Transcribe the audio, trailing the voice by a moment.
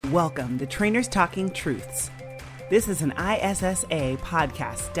Welcome to Trainers Talking Truths. This is an ISSA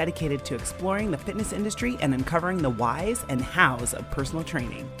podcast dedicated to exploring the fitness industry and uncovering the whys and hows of personal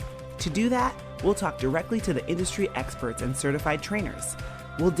training. To do that, we'll talk directly to the industry experts and certified trainers.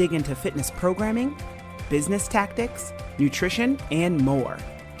 We'll dig into fitness programming, business tactics, nutrition, and more.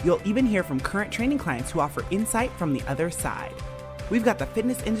 You'll even hear from current training clients who offer insight from the other side. We've got the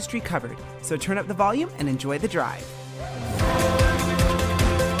fitness industry covered, so turn up the volume and enjoy the drive.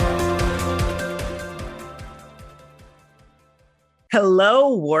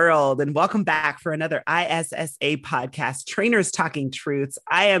 Hello, world, and welcome back for another ISSA podcast, Trainers Talking Truths.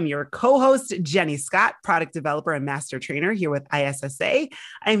 I am your co-host, Jenny Scott, product developer and master trainer here with ISSA.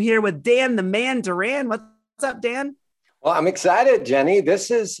 I'm here with Dan, the man, Duran. What's up, Dan? Well, I'm excited, Jenny.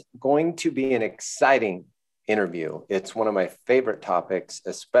 This is going to be an exciting interview. It's one of my favorite topics,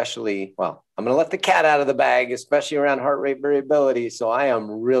 especially, well, I'm going to let the cat out of the bag, especially around heart rate variability. So I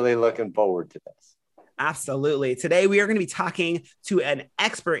am really looking forward to this. Absolutely. Today, we are going to be talking to an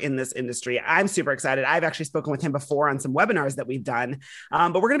expert in this industry. I'm super excited. I've actually spoken with him before on some webinars that we've done,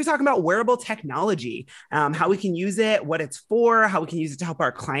 but we're going to be talking about wearable technology, how we can use it, what it's for, how we can use it to help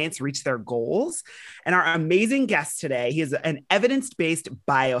our clients reach their goals. And our amazing guest today, he is an evidence-based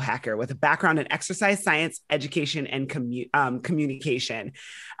biohacker with a background in exercise science, education, and communication.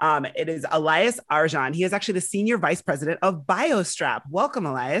 It is Elias Arjan. He is actually the Senior Vice President of Biostrap. Welcome,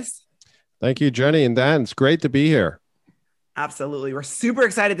 Elias. Thank you, Jenny and Dan. It's great to be here. Absolutely. We're super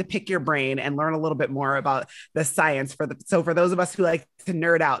excited to pick your brain and learn a little bit more about the science. So for those of us who like to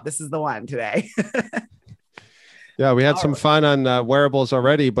nerd out, this is the one today. Yeah, we had some fun on wearables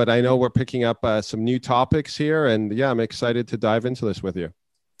already, but I know we're picking up some new topics here. And yeah, I'm excited to dive into this with you.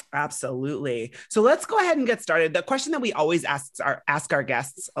 Absolutely. So let's go ahead and get started. The question that we always ask our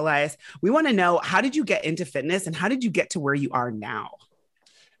guests, Elias, we want to know, how did you get into fitness and how did you get to where you are now?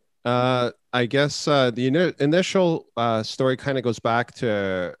 I guess the initial story kind of goes back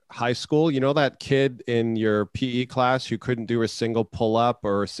to high school. You know, that kid in your PE class who couldn't do a single pull-up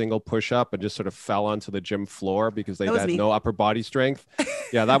or a single push-up and just sort of fell onto the gym floor because they had no upper body strength?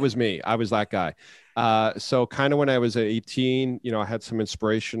 Yeah, that was me. I was that guy. So kind of when I was 18, you know, I had some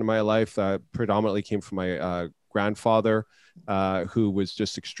inspiration in my life that predominantly came from my grandfather, who was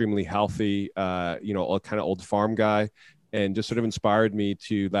just extremely healthy, you know, a kind of old farm guy. And just sort of inspired me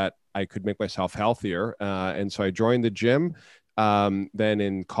to that I could make myself healthier. And so I joined the gym. Then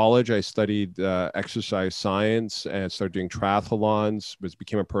in college, I studied exercise science and started doing triathlons,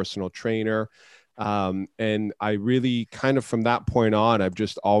 became a personal trainer. And I really kind of from that point on, I've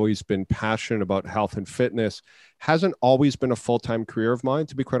just always been passionate about health and fitness. Hasn't always been a full-time career of mine,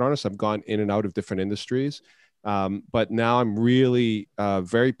 to be quite honest. I've gone in and out of different industries. But now I'm really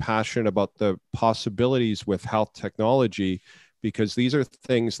very passionate about the possibilities with health technology, because these are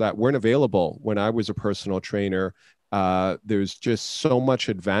things that weren't available when I was a personal trainer. There's just so much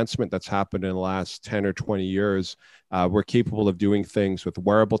advancement that's happened in the last 10 or 20 years. We're capable of doing things with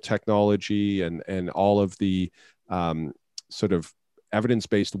wearable technology and all of the sort of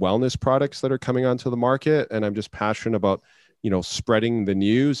evidence-based wellness products that are coming onto the market. And I'm just passionate about, you know, spreading the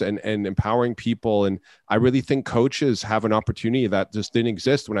news and empowering people. And I really think coaches have an opportunity that just didn't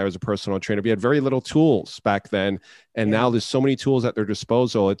exist when I was a personal trainer. We had very little tools back then. And now there's so many tools at their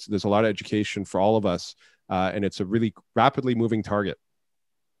disposal. There's a lot of education for all of us. And it's a really rapidly moving target.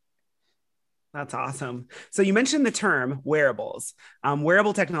 That's awesome. So you mentioned the term wearables,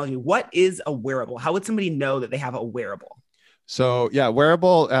 wearable technology. What is a wearable? How would somebody know that they have a wearable? So yeah,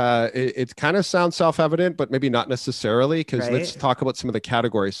 wearable, it kind of sounds self-evident, but maybe not necessarily, because let's talk about some of the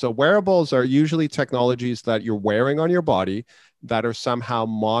categories. So wearables are usually technologies that you're wearing on your body that are somehow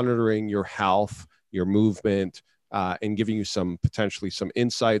monitoring your health, your movement, and giving you potentially some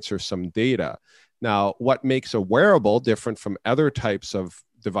insights or some data. Now, what makes a wearable different from other types of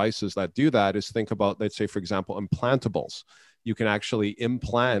devices that do that is think about, let's say, for example, implantables. You can actually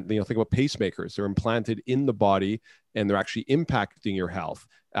implant, you know, think about pacemakers. They're implanted in the body and they're actually impacting your health.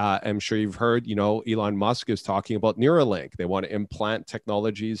 I'm sure you've heard, you know, Elon Musk is talking about Neuralink. They want to implant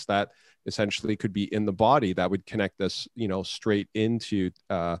technologies that essentially could be in the body that would connect us, you know, straight into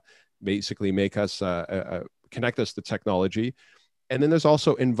basically make us connect us to technology. And then there's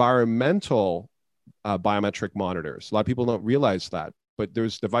also environmental biometric monitors. A lot of people don't realize that. But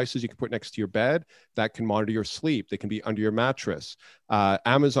there's devices you can put next to your bed that can monitor your sleep. They can be under your mattress.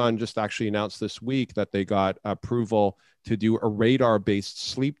 Amazon just actually announced this week that they got approval to do a radar-based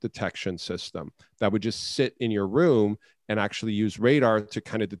sleep detection system that would just sit in your room and actually use radar to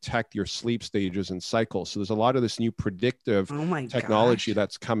kind of detect your sleep stages and cycles. So there's a lot of this new predictive technology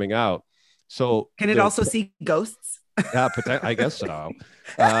that's coming out. So can it also see ghosts? Yeah, I guess so.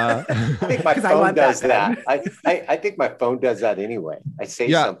 I think my 'Cause I phone want does that that. I think my phone does that anyway. I say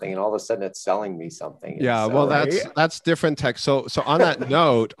Yeah, something and all of a sudden it's selling me something. And yeah. Well, so, Right. that's different tech. So on that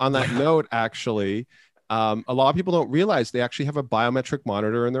note, actually, a lot of people don't realize they actually have a biometric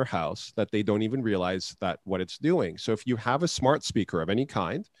monitor in their house that they don't even realize that what it's doing. So if you have a smart speaker of any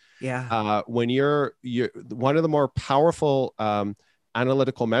kind, Yeah. when you're one of the more powerful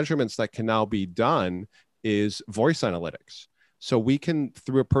analytical measurements that can now be done is voice analytics. So we can,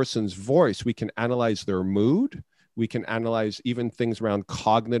 through a person's voice, we can analyze their mood. We can analyze even things around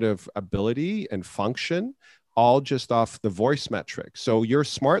cognitive ability and function, all just off the voice metric. So your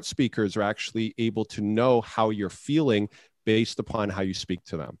smart speakers are actually able to know how you're feeling based upon how you speak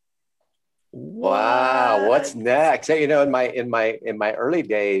to them. wow, what's next? Hey, in my early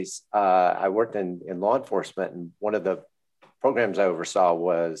days, I worked in law enforcement, and one of the programs I oversaw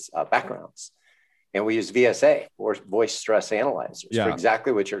was backgrounds. And we use VSA, or voice stress analyzers, for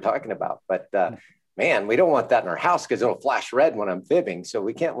exactly what you're talking about. But man, we don't want that in our house because it'll flash red when I'm fibbing. So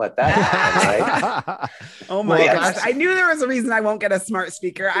we can't let that happen, right? Oh my gosh. I knew there was a reason I won't get a smart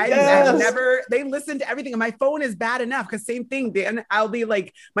speaker. I have never, they listen to everything. And my phone is bad enough because same thing. Dan, I'll be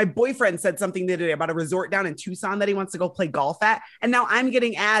like, my boyfriend said something the other day about a resort down in Tucson that he wants to go play golf at. And now I'm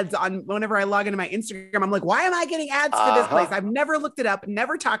getting ads on whenever I log into my Instagram. I'm like, why am I getting ads for this place? I've never looked it up,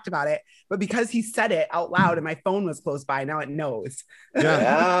 never talked about it. But because he said it out loud and my phone was close by, now it knows.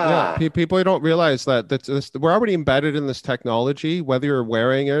 Yeah. People don't realize that we're already embedded in this technology, whether you're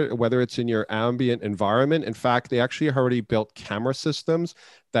wearing it, whether it's in your ambient environment. In fact, they actually already built camera systems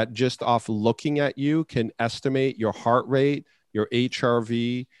that just off looking at you can estimate your heart rate, your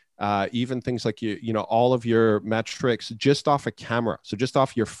HRV, even things like all of your metrics just off a camera. So just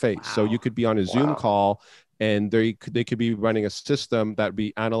off your face. Wow. So you could be on a Zoom call and they could be running a system that would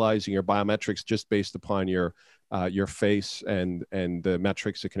be analyzing your biometrics just based upon your face and the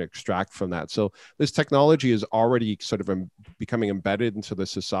metrics it can extract from that. So this technology is already sort of becoming embedded into the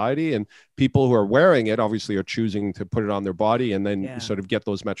society, and people who are wearing it obviously are choosing to put it on their body and then sort of get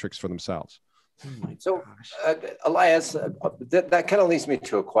those metrics for themselves. So, Elias, that kind of leads me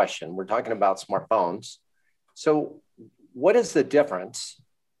to a question. We're talking about smartphones. So what is the difference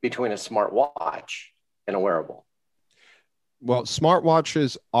between a smartwatch and a wearable? Well,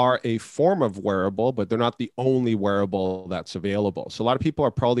 smartwatches are a form of wearable, but they're not the only wearable that's available. So a lot of people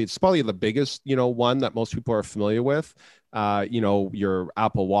it's probably the biggest, one that most people are familiar with. Your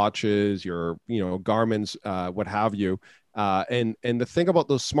Apple Watches, your, Garmin's, what have you. And the thing about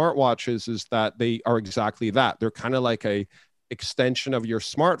those smartwatches is that they are exactly that. They're kind of like a extension of your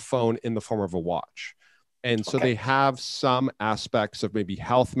smartphone in the form of a watch. And so they have some aspects of maybe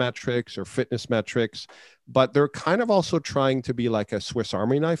health metrics or fitness metrics, but they're kind of also trying to be like a Swiss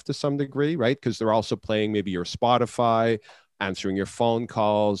Army knife to some degree, right? Because they're also playing maybe your Spotify, answering your phone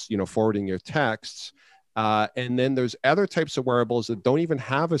calls, forwarding your texts. And then there's other types of wearables that don't even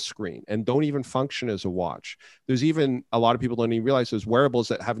have a screen and don't even function as a watch. There's even a lot of people don't even realize there's wearables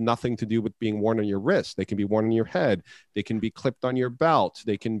that have nothing to do with being worn on your wrist. They can be worn on your head. They can be clipped on your belt.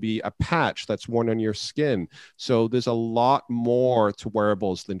 They can be a patch that's worn on your skin. So there's a lot more to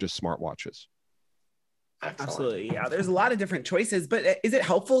wearables than just smartwatches. Excellent. Absolutely. Yeah. There's a lot of different choices, but is it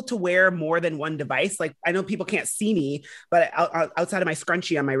helpful to wear more than one device? Like, I know people can't see me, but outside of my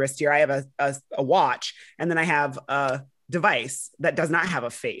scrunchie on my wrist here, I have a watch, and then I have a device that does not have a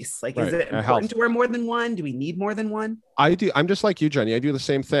face. Like, is it important to wear more than one? Do we need more than one? I do. I'm just like you, Jenny. I do the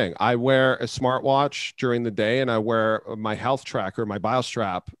same thing. I wear a smartwatch during the day, and I wear my health tracker, my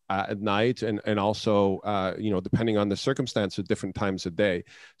Biostrap, at night, and also, depending on the circumstance, at different times of day.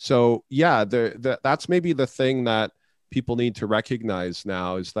 So yeah, that's maybe the thing that people need to recognize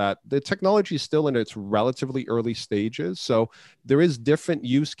now is that the technology is still in its relatively early stages. So there is different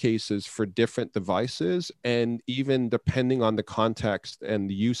use cases for different devices, and even depending on the context and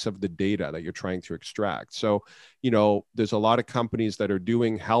the use of the data that you're trying to extract. So, there's a lot of companies that are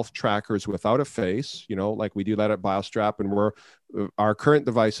doing health trackers without a face, like we do that at Biostrap, and our current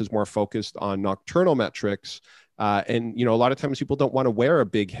device is more focused on nocturnal metrics. And a lot of times people don't want to wear a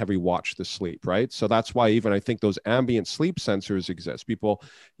big heavy watch to sleep, right? So that's why even I think those ambient sleep sensors exist. People,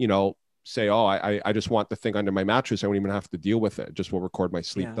 say, oh, I just want the thing under my mattress. I won't even have to deal with it. Just will record my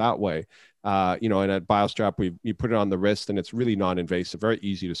sleep that way. And at Biostrap, you put it on the wrist, and it's really non-invasive, very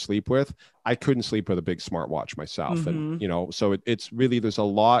easy to sleep with. I couldn't sleep with a big smartwatch myself. Mm-hmm. And, so it's really, there's still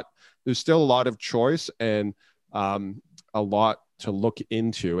a lot of choice and a lot to look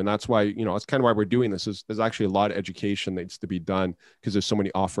into. And that's why, it's kind of why we're doing this. There's actually a lot of education that needs to be done because there's so many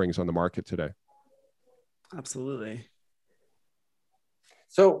offerings on the market today. Absolutely.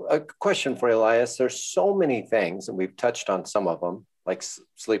 So a question for you, Elias. There's so many things, and we've touched on some of them, like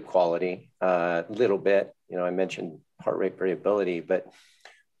sleep quality, a little bit. I mentioned heart rate variability, but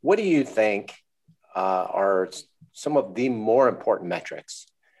what do you think are some of the more important metrics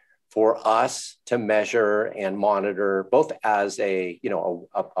for us to measure and monitor, both as a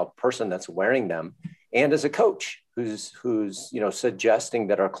person that's wearing them and as a coach who's suggesting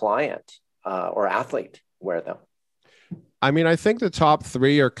that our client or athlete wear them? I mean, I think the top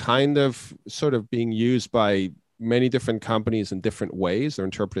three are kind of sort of being used by many different companies in different ways. They're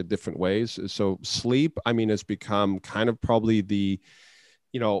interpreted different ways. So sleep, I mean, has become kind of probably the,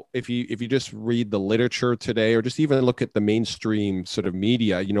 if you just read the literature today, or just even look at the mainstream sort of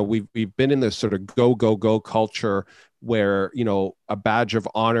media, we've been in this sort of go culture where, a badge of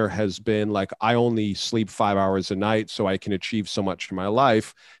honor has been like, I only sleep 5 hours a night so I can achieve so much in my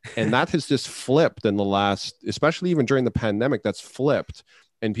life. And that has just flipped in the last, especially even during the pandemic, that's flipped.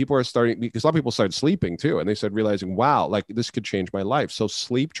 And people are starting, because a lot of people started sleeping too. And they started realizing, wow, like this could change my life. So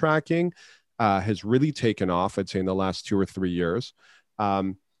sleep tracking has really taken off, I'd say, in the last 2 or 3 years.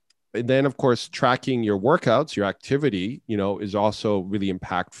 And then, of course, tracking your workouts, your activity, is also really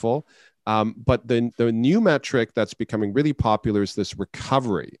impactful. But the new metric that's becoming really popular is this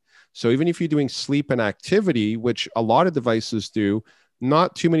recovery. So even if you're doing sleep and activity, which a lot of devices do,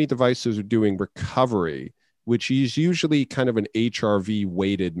 not too many devices are doing recovery, which is usually kind of an HRV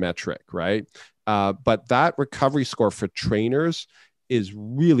weighted metric, right? But that recovery score for trainers is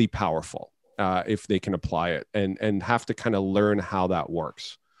really powerful if they can apply it and have to kind of learn how that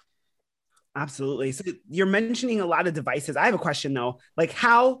works. Absolutely. So you're mentioning a lot of devices. I have a question though, like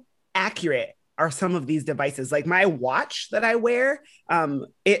how accurate are some of these devices? Like my watch that I wear, no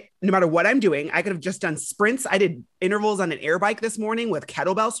matter what I'm doing, I could have just done sprints. I did intervals on an air bike this morning with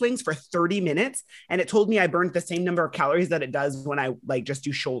kettlebell swings for 30 minutes. And it told me I burned the same number of calories that it does when I like just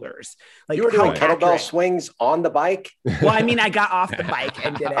do shoulders. Like you were doing kettlebell swings on the bike? Well, I mean, I got off the bike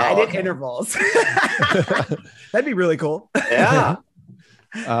and did it. I did intervals. That'd be really cool. Yeah.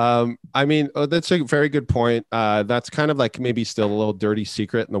 I mean, that's a very good point. That's kind of like maybe still a little dirty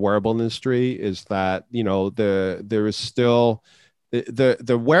secret in the wearable industry is that, there is still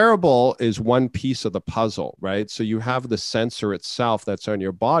the wearable is one piece of the puzzle, right? So you have the sensor itself that's on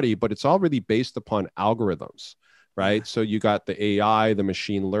your body, but it's all really based upon algorithms, right? Yeah. So you got the AI, the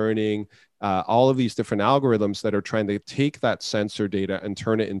machine learning, all of these different algorithms that are trying to take that sensor data and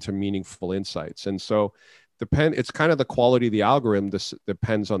turn it into meaningful insights. And so it's kind of the quality of the algorithm. This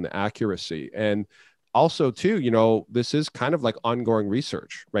depends on the accuracy. And also too, this is kind of like ongoing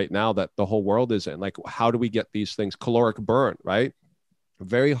research right now that the whole world is in. Like, how do we get these things? Caloric burn, right?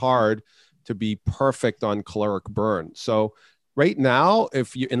 Very hard to be perfect on caloric burn. So right now,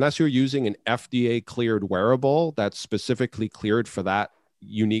 unless you're using an FDA cleared wearable that's specifically cleared for that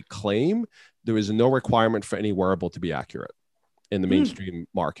unique claim, there is no requirement for any wearable to be accurate in the mainstream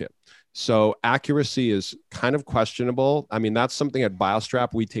market. So accuracy is kind of questionable. I mean, that's something at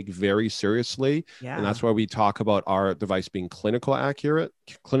Biostrap we take very seriously. Yeah. And that's why we talk about our device being clinically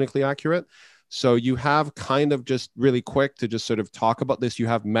accurate. So you have kind of just really quick to just sort of talk about this. You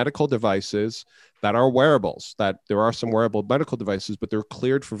have medical devices that are wearables, that there are some wearable medical devices, but they're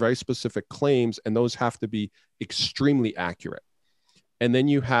cleared for very specific claims. And those have to be extremely accurate. And then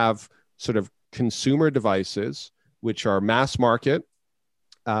you have sort of consumer devices, which are mass market.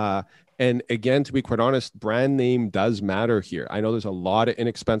 And again, to be quite honest, brand name does matter here. I know there's a lot of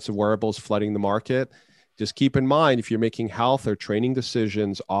inexpensive wearables flooding the market. Just keep in mind, if you're making health or training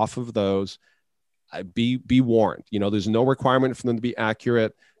decisions off of those, be warned. There's no requirement for them to be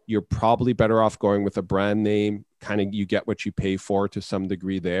accurate. You're probably better off going with a brand name. Kind of you get what you pay for to some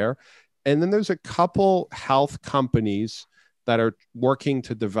degree there. And then there's a couple health companies that are working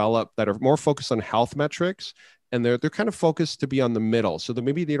to develop that are more focused on health metrics. And they're kind of focused to be on the middle. So that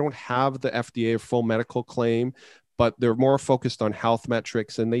maybe they don't have the FDA full medical claim, but they're more focused on health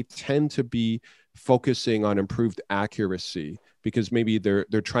metrics. And they tend to be focusing on improved accuracy because maybe they're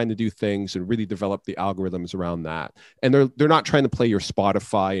trying to do things and really develop the algorithms around that. And they're not trying to play your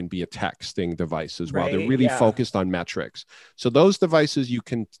Spotify and be a texting device as well. Right, they're really focused on metrics. So those devices you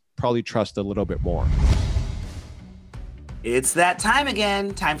can probably trust a little bit more. It's that time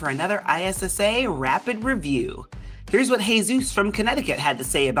again. Time for another ISSA Rapid Review. Here's what Jesus from Connecticut had to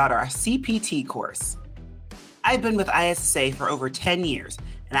say about our CPT course. I've been with ISSA for over 10 years,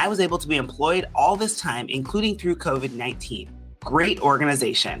 and I was able to be employed all this time, including through COVID-19. Great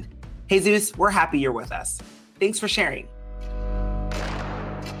organization. Jesus, we're happy you're with us. Thanks for sharing.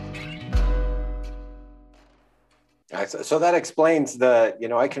 So that explains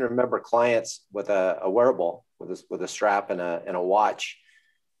I can remember clients with a wearable, with a strap and a watch,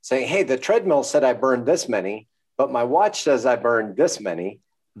 saying, hey, the treadmill said I burned this many, but my watch says I burned this many.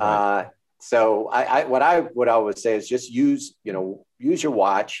 Right. So what I would always say is just use your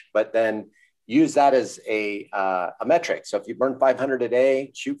watch, but then use that as a metric. So if you burn 500 a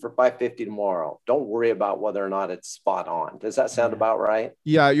day, shoot for 550 tomorrow. Don't worry about whether or not it's spot on. Does that sound about right?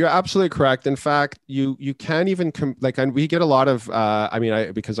 Yeah, you're absolutely correct. In fact, you can't even and we get a lot of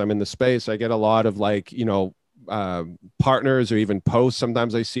because I'm in the space, I get a lot of partners or even posts.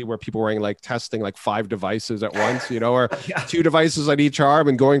 Sometimes I see where people are wearing testing 5 devices at once, or Yeah. 2 devices on each arm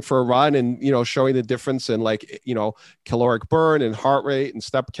and going for a run and, showing the difference in caloric burn and heart rate and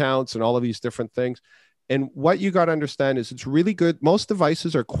step counts and all of these different things. And what you got to understand is it's really good. Most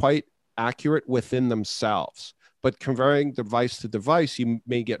devices are quite accurate within themselves, but comparing device to device, you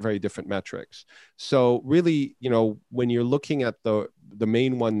may get very different metrics. So really, when you're looking at the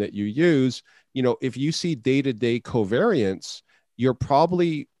main one that you use, if you see day-to-day covariance, you're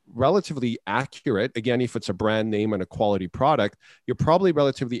probably relatively accurate. Again, if it's a brand name and a quality product, you're probably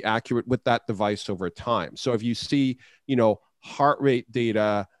relatively accurate with that device over time. So if you see, heart rate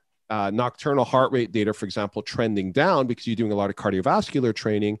data, nocturnal heart rate data, for example, trending down because you're doing a lot of cardiovascular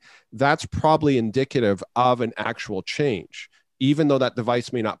training, that's probably indicative of an actual change. Even though that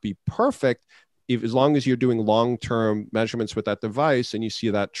device may not be perfect, as long as you're doing long-term measurements with that device and you see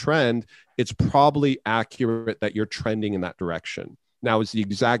that trend, it's probably accurate that you're trending in that direction. Now, is the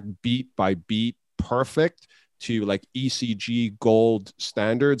exact beat by beat perfect to ECG gold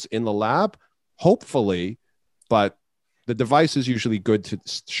standards in the lab? Hopefully, but the device is usually good to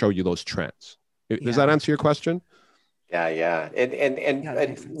show you those trends. Does that answer your question? Yeah. And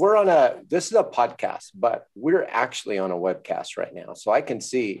this is a podcast, but we're actually on a webcast right now. So I can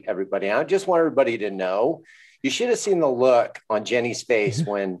see everybody. I just want everybody to know, you should have seen the look on Jenny's face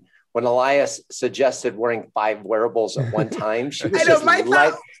when Elias suggested wearing 5 wearables at one time. She was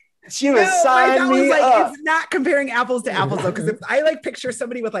she was signing me up. It's not comparing apples to apples though, because if I picture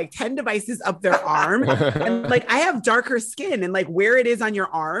somebody with 10 devices up their arm, and I have darker skin, and where it is on your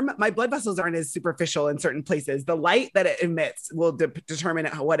arm, my blood vessels aren't as superficial in certain places. The light that it emits will determine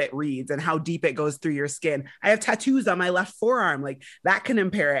what it reads and how deep it goes through your skin. I have tattoos on my left forearm, that can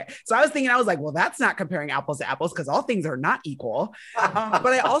impair it. So I was thinking, well, that's not comparing apples to apples because all things are not equal. But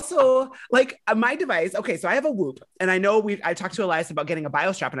I also my device. Okay, so I have a Whoop, and I know I talked to Elias about getting a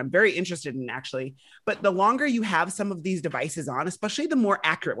Biostrap, and I'm very interested in actually, but the longer you have some of these devices on, especially the more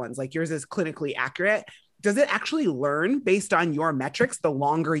accurate ones, like yours is clinically accurate, does it actually learn based on your metrics the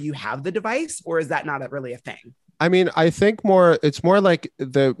longer you have the device, or is that not really a thing? I mean, I think it's more like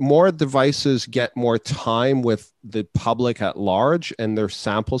the more devices get more time with the public at large and their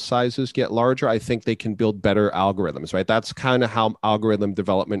sample sizes get larger, I think they can build better algorithms, right? That's kind of how algorithm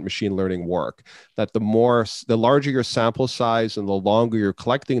development, machine learning work. That the larger your sample size and the longer you're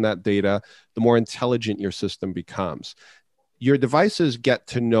collecting that data, the more intelligent your system becomes. Your devices get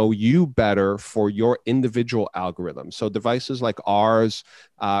to know you better for your individual algorithm. So devices like ours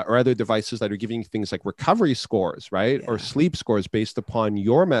or other devices that are giving you things like recovery scores, right? Yeah. Or sleep scores based upon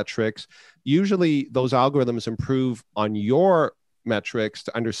your metrics. Usually those algorithms improve on your metrics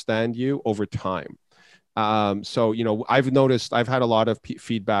to understand you over time. So, I've noticed, I've had a lot of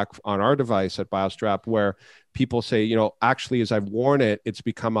feedback on our device at Biostrap where people say, actually, as I've worn it, it's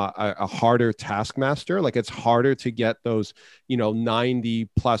become a harder taskmaster. It's harder to get those, 90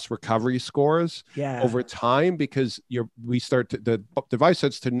 plus recovery scores over time because the device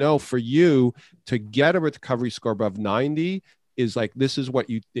starts to know for you to get a recovery score above 90 is this is what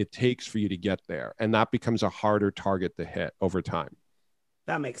it takes for you to get there. And that becomes a harder target to hit over time.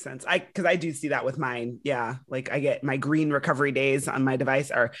 That makes sense. Because I do see that with mine. Yeah. I get my green recovery days on my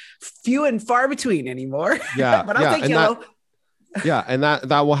device are few and far between anymore. Yeah. But I'll take yellow. And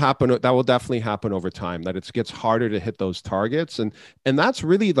that will happen. That will definitely happen over time, that it gets harder to hit those targets. And that's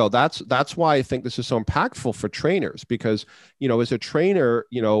really, though, that's why I think this is so impactful for trainers, because, as a trainer,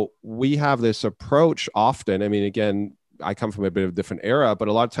 we have this approach often. I mean, again, I come from a bit of a different era, but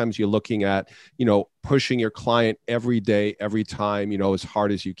a lot of times you're looking at, pushing your client every day, every time, as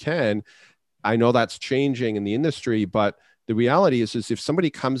hard as you can. I know that's changing in the industry, but the reality is if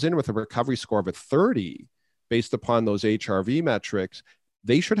somebody comes in with a recovery score of a 30 based upon those HRV metrics,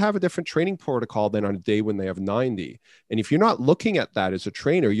 they should have a different training protocol than on a day when they have 90. And if you're not looking at that as a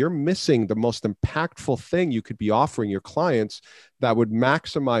trainer, you're missing the most impactful thing you could be offering your clients that would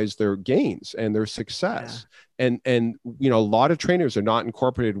maximize their gains and their success. Yeah. And a lot of trainers are not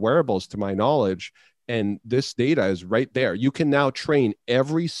incorporated wearables, to my knowledge. And this data is right there. You can now train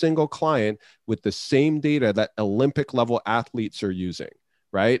every single client with the same data that Olympic level athletes are using,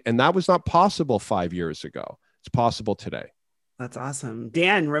 right? And that was not possible 5 years ago. It's possible today. That's awesome.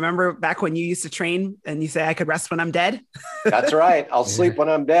 Dan, remember back when you used to train and you say, I could rest when I'm dead? That's right. I'll sleep when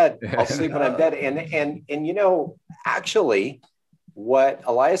I'm dead. I'll sleep when I'm dead. And you know, actually, what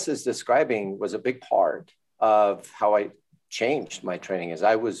Elias is describing was a big part of how I changed my training. As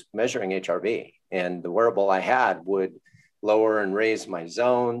I was measuring HRV, and the wearable I had would lower and raise my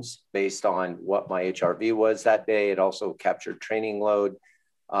zones based on what my HRV was that day. It also captured training load.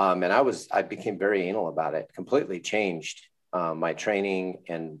 And I became very anal about it, completely changed my training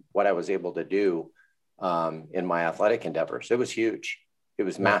and what I was able to do in my athletic endeavors. It was huge. It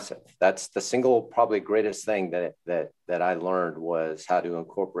was massive. That's the single probably greatest thing that I learned, was how to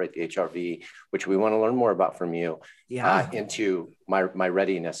incorporate the HRV, which we want to learn more about from you, into my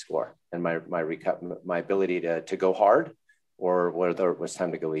readiness score and my ability to go hard, or whether it was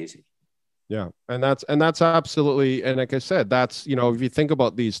time to go easy. Yeah. And that's absolutely. And like I said, that's, you know, if you think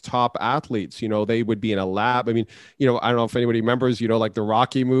about these top athletes, you know, they would be in a lab. I mean, you know, I don't know if anybody remembers, you know, like the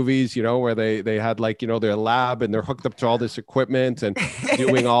Rocky movies, you know, where they had like, you know, their lab and they're hooked up to all this equipment and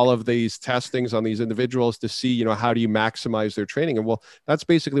doing all of these testings on these individuals to see, you know, how do you maximize their training? And well, that's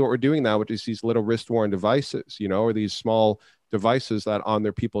basically what we're doing now, which is these little wrist worn devices, you know, or these small devices that on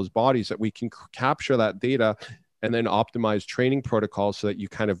their people's bodies that we can capture that data and then optimize training protocols so that you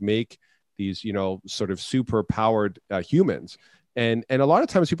kind of make these, you know, sort of super powered humans. And a lot of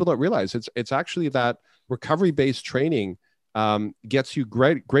times people don't realize it's actually that recovery-based training gets you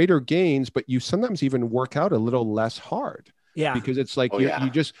greater gains, but you sometimes even work out a little less hard. Yeah. Because it's like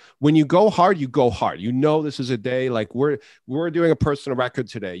you just, when you go hard, you know, this is a day, like we're doing a personal record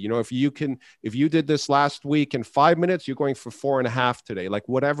today. You know, if you did this last week in 5 minutes, you're going for 4.5 today, like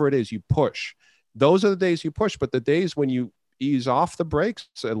whatever it is, you push. Those are the days you push. But the days when you ease off the brakes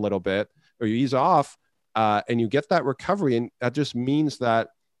a little bit, or you ease off and you get that recovery, and that just means that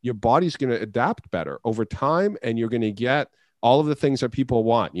your body's going to adapt better over time, and you're going to get all of the things that people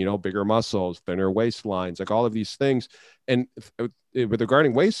want, you know, bigger muscles, thinner waistlines, like all of these things. And with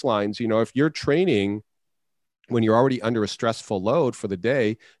regarding waistlines, you know, if you're training when you're already under a stressful load for the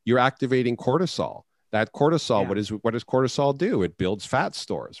day, you're activating cortisol. That cortisol, what does cortisol do? It builds fat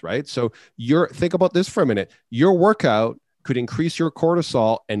stores, right? So think about this for a minute. Your workout could increase your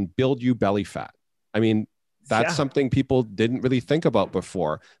cortisol and build you belly fat. I mean, that's something people didn't really think about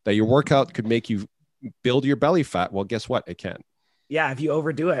before, that your workout could make you build your belly fat. Well, guess what? It can. Yeah, if you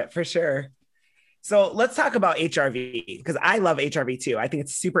overdo it, for sure. So let's talk about HRV, because I love HRV too. I think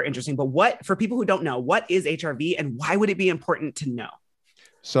it's super interesting. But for people who don't know, what is HRV and why would it be important to know?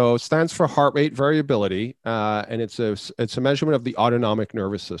 So it stands for heart rate variability, and it's a measurement of the autonomic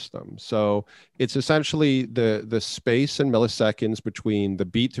nervous system. So it's essentially the space in milliseconds between the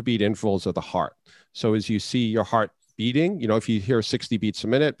beat to beat intervals of the heart. So as you see your heart beating, you know, if you hear 60 beats a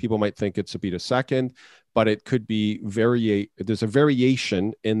minute, people might think it's a beat a second, but it could be there's a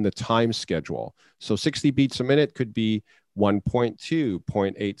variation in the time schedule. So 60 beats a minute could be 1.2,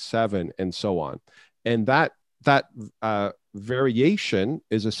 0.87, and so on. And that variation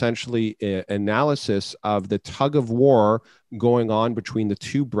is essentially an analysis of the tug of war going on between the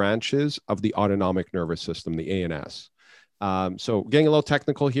two branches of the autonomic nervous system, the ANS. So getting a little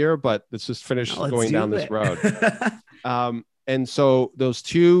technical here, but let's just finish going down this road. And so those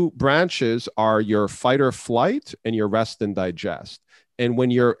two branches are your fight or flight and your rest and digest. And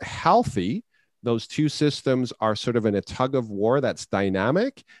when you're healthy, those two systems are sort of in a tug of war that's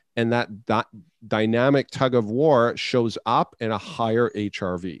dynamic, and that dynamic tug of war shows up in a higher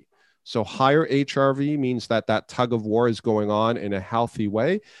HRV. So higher HRV means that tug of war is going on in a healthy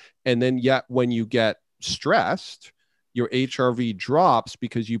way. And then yet when you get stressed, your HRV drops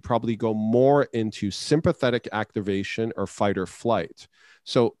because you probably go more into sympathetic activation or fight or flight.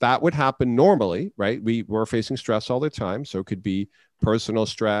 So that would happen normally, right? We're facing stress all the time. So it could be personal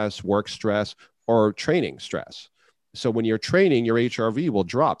stress, work stress, or training stress. So when you're training, your HRV will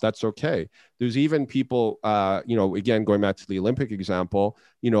drop. That's okay. There's even people, you know, again, going back to the Olympic example,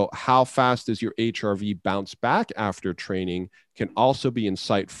 you know, how fast does your HRV bounce back after training can also be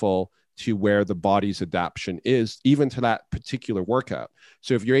insightful to where the body's adaptation is, even to that particular workout.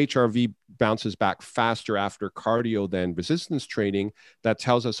 So if your HRV bounces back faster after cardio than resistance training, that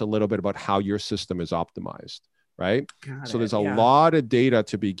tells us a little bit about how your system is optimized, right? So there's a lot of data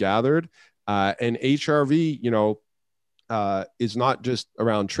to be gathered. And HRV, you know, is not just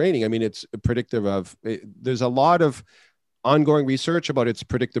around training. I mean, it's predictive of, there's a lot of ongoing research about its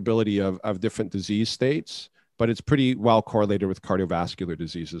predictability of different disease states, but it's pretty well correlated with cardiovascular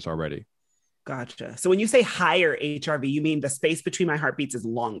diseases already. Gotcha. So when you say higher HRV, you mean the space between my heartbeats is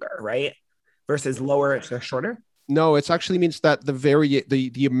longer, right? Versus lower or shorter? No, it actually means that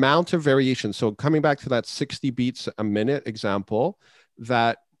the amount of variation. So coming back to that 60 beats a minute example,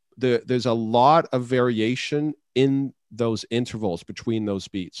 that there's a lot of variation in those intervals between those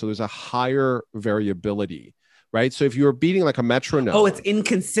beats. So there's a higher variability, right? So if you were beating like a metronome. Oh, it's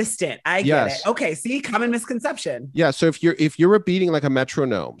inconsistent. I get Yes. it. Okay. See, common misconception. Yeah. So if you were beating like a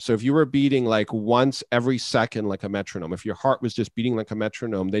metronome, so if you were beating like once every second like a metronome, if your heart was just beating like a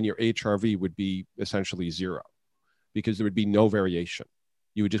metronome, then your HRV would be essentially zero, because there would be no variation.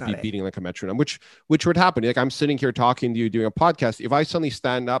 You would just be beating like a metronome, which would happen. Like I'm sitting here talking to you, doing a podcast. If I suddenly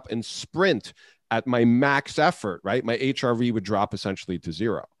stand up and sprint at my max effort, right, my HRV would drop essentially to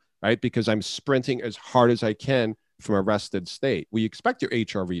zero, right? Because I'm sprinting as hard as I can from a rested state. We expect your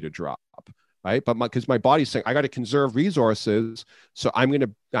HRV to drop, right? But because my body's saying I got to conserve resources, so I'm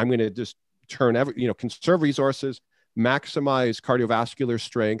gonna just conserve resources, maximize cardiovascular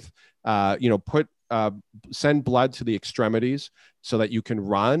strength, send blood to the extremities so that you can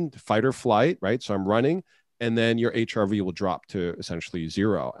run, fight or flight, right? So I'm running, and then your HRV will drop to essentially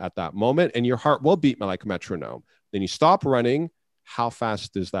zero at that moment, and your heart will beat like a metronome. Then you stop running. How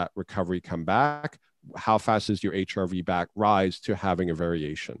fast does that recovery come back? How fast does your HRV back rise to having a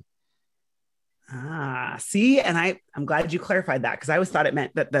variation? See, and I'm glad you clarified that, because I always thought it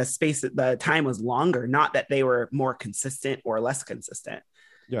meant that the time was longer, not that they were more consistent or less consistent.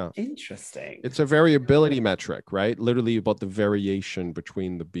 Yeah. Interesting. It's a variability metric, right? Literally about the variation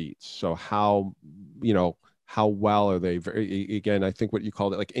between the beats. So how well are they? Again, I think what you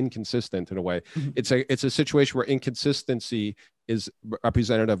called it, like inconsistent in a way. Mm-hmm. It's a situation where inconsistency is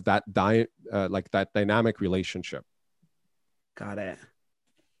representative of that that dynamic relationship. Got it.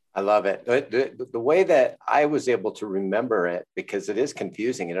 I love it. The way that I was able to remember it, because it is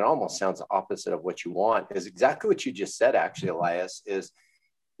confusing and it almost sounds opposite of what you want, is exactly what you just said, actually, Elias, is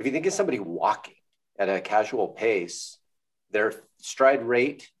if you think of somebody walking at a casual pace, their stride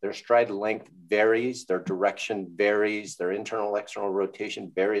rate, their stride length varies, their direction varies, their internal, external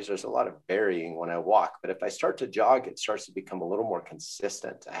rotation varies. There's a lot of varying when I walk. But if I start to jog, it starts to become a little more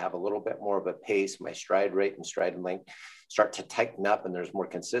consistent. I have a little bit more of a pace. My stride rate and stride length start to tighten up, and there's more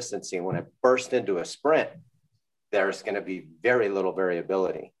consistency. And when I burst into a sprint, there's going to be very little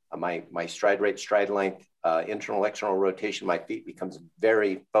variability. My stride rate, stride length, internal, external rotation, my feet becomes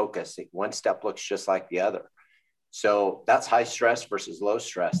very focused. One step looks just like the other. So that's high stress versus low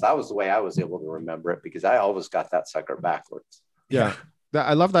stress. That was the way I was able to remember it, because I always got that sucker backwards. Yeah.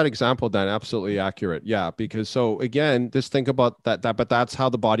 I love that example, Dan. Absolutely accurate. Yeah. Because so again, just think about that, but that's how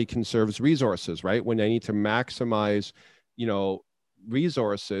the body conserves resources, right? When I need to maximize,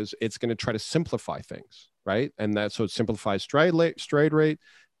 resources, it's going to try to simplify things, right? And so it simplifies stride rate,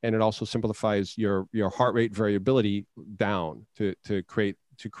 and it also simplifies your heart rate variability down to create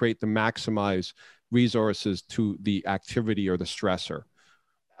the maximize resources to the activity or the stressor.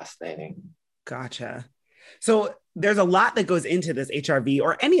 Fascinating. Gotcha. So there's a lot that goes into this HRV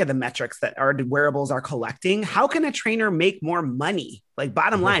or any of the metrics that our wearables are collecting. How can a trainer make more money? Like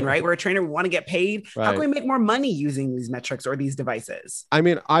bottom line, right? We're a trainer, we want to get paid. Right. How can we make more money using these metrics or these devices? I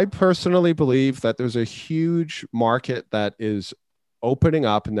mean, I personally believe that there's a huge market that is opening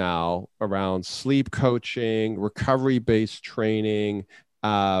up now around sleep coaching, recovery-based training,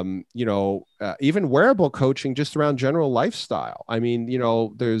 even wearable coaching, just around general lifestyle. I mean,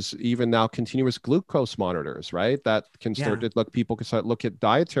 there's even now continuous glucose monitors, right? That can start to people can start look at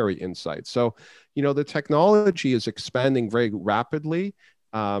dietary insights. So, the technology is expanding very rapidly.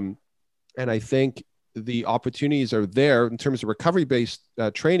 And I think the opportunities are there in terms of recovery-based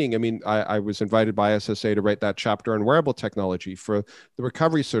training. I mean, I was invited by SSA to write that chapter on wearable technology for the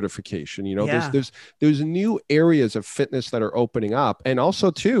recovery certification. There's new areas of fitness that are opening up. And also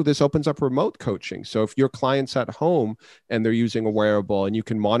too, this opens up remote coaching. So if your client's at home and they're using a wearable and you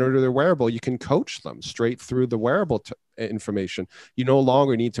can monitor their wearable, you can coach them straight through the wearable information. You no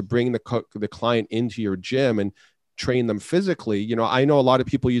longer need to bring the client into your gym and train them physically. I know a lot of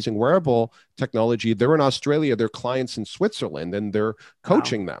people using wearable technology. They're in Australia, they're clients in Switzerland, and they're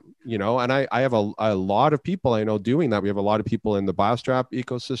coaching them, and I have a lot of people I know doing that. We have a lot of people in the Biostrap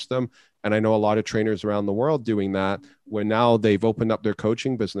ecosystem, and I know a lot of trainers around the world doing that, where now they've opened up their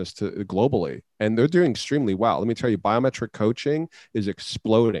coaching business to globally, and they're doing extremely well. Let me tell you, biometric coaching is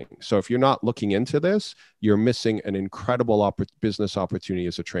exploding. So if you're not looking into this, you're missing an incredible business opportunity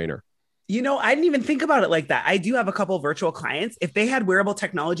as a trainer. I didn't even think about it like that. I do have a couple of virtual clients. If they had wearable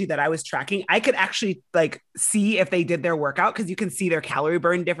technology that I was tracking, I could actually see if they did their workout, because you can see their calorie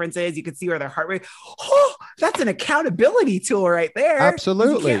burn differences. You can see where their heart rate. Oh, that's an accountability tool right there.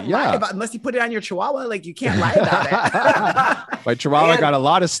 Absolutely. Unless you put it on your Chihuahua, you can't lie about it. My Chihuahua got a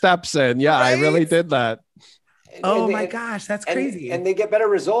lot of steps in. Yeah, right? I really did that. Oh my gosh, that's crazy. And they get better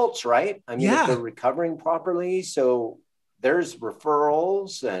results, right? I mean, Yeah. if they're recovering properly, so there's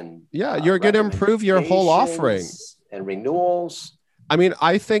referrals and you're going to improve your whole offering and renewals. I mean,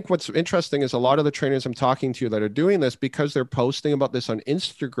 I think what's interesting is a lot of the trainers I'm talking to that are doing this, because they're posting about this on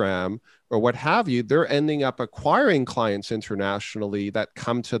Instagram or what have you, they're ending up acquiring clients internationally that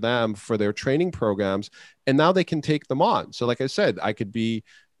come to them for their training programs. And now they can take them on. So like I said, I could be,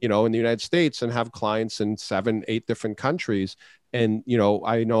 in the United States and have clients in 7, 8 different countries. And,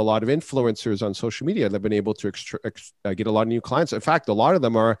 I know a lot of influencers on social media that have been able to get a lot of new clients. In fact, a lot of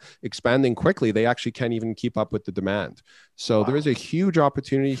them are expanding quickly. They actually can't even keep up with the demand. So there is a huge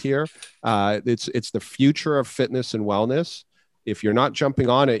opportunity here. It's the future of fitness and wellness. If you're not jumping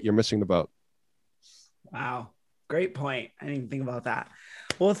on it, you're missing the boat. Wow. Great point. I didn't even think about that.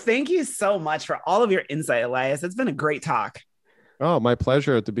 Well, thank you so much for all of your insight, Elias. It's been a great talk. Oh, my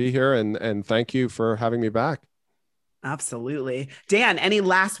pleasure to be here. And thank you for having me back. Absolutely. Dan, any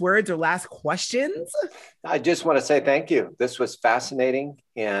last words or last questions? I just want to say thank you. This was fascinating.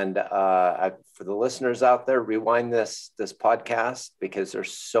 And for the listeners out there, rewind this podcast, because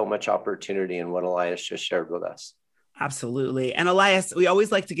there's so much opportunity in what Elias just shared with us. Absolutely. And Elias, we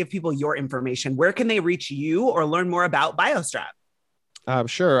always like to give people your information. Where can they reach you or learn more about Biostrap?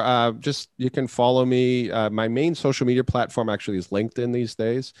 Sure. Just you can follow me. My main social media platform actually is LinkedIn these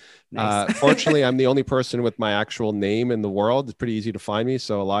days. Nice. Fortunately, I'm the only person with my actual name in the world. It's pretty easy to find me.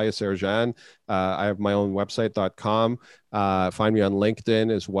 So Elias Arjan. I have my own website.com. Find me on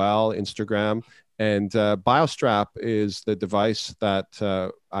LinkedIn as well, Instagram. And Biostrap is the device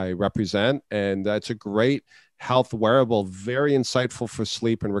that I represent. And it's a great health wearable, very insightful for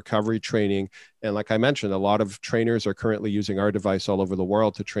sleep and recovery training. And like I mentioned, a lot of trainers are currently using our device all over the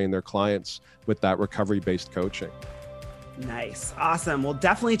world to train their clients with that recovery-based coaching. Nice. Awesome. Well,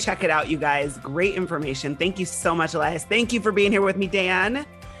 definitely check it out, you guys. Great information. Thank you so much, Elias. Thank you for being here with me, Dan.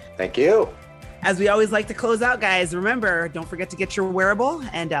 Thank you. As we always like to close out, guys, remember, don't forget to get your wearable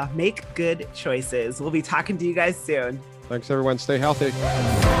and make good choices. We'll be talking to you guys soon. Thanks, everyone. Stay healthy.